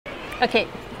Okay,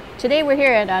 today we're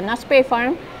here at Knott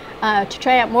Farm to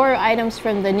try out more items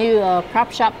from the new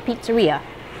Prop Shop Pizzeria.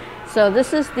 So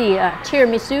this is the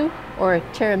tiramisu, or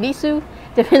tiramisu,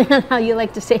 depending on how you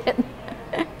like to say it.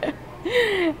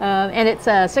 And it's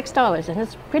 $6, and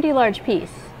it's a pretty large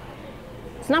piece.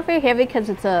 It's not very heavy because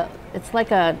it's like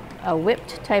a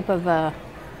whipped type of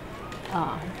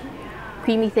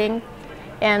creamy thing.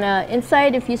 And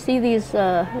inside, if you see these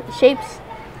shapes,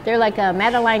 they're like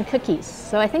Madeline cookies.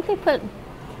 So I think they put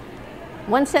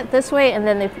one set this way, and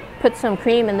then they put some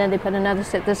cream, and then they put another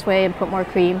set this way and put more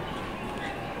cream.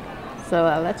 So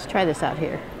let's try this out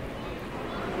here.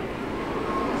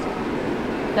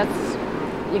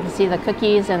 You can see the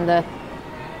cookies and the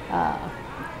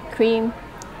cream.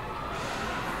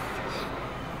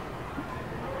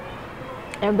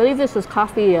 I believe this is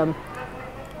coffee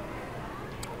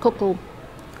cocoa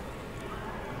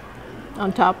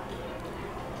on top.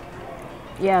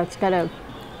 Yeah, it's got a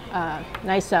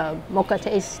nice mocha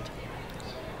taste.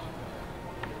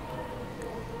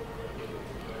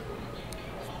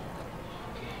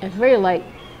 It's very light.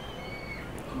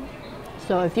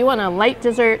 So if you want a light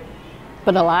dessert,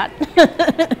 but a lot,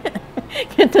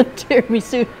 get the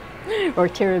tiramisu or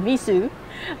tiramisu.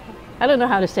 I don't know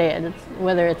how to say it.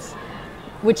 Whether it's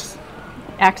which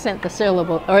accent the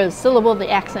syllable, or the syllable the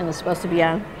accent is supposed to be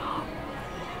on.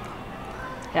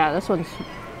 Yeah, this one's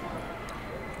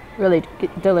really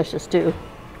delicious too.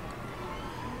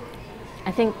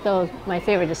 I think though my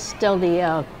favorite is still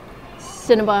the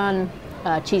cinnamon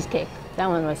cheesecake. That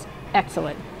one was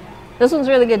excellent. This one's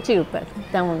really good too, but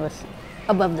that one was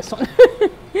above this one.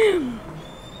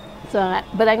 So,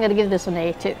 but I'm gonna give this one an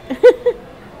A too.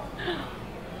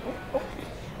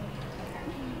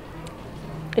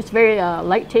 It's very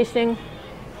light tasting.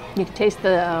 You can taste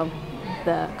the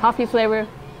coffee flavor,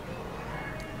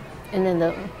 and then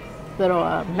the little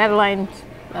Madelines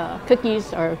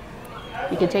cookies, or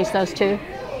you can taste those too.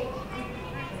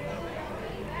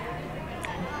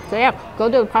 So yeah, go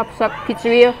to the Prop Shop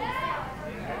Pizzeria.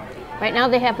 Right now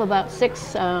they have about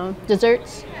 6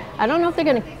 desserts. I don't know if they're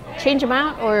going to change them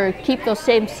out or keep those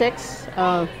same 6.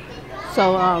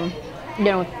 So you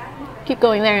know, keep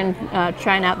going there and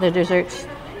trying out the desserts.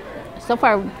 So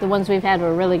far, the ones we've had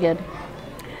were really good.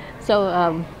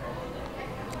 So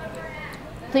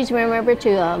please remember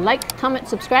to like, comment,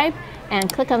 subscribe,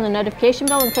 and click on the notification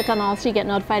bell and click on all so you get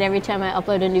notified every time I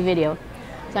upload a new video.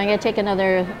 So I'm going to take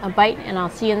another bite, and I'll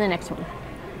see you in the next one.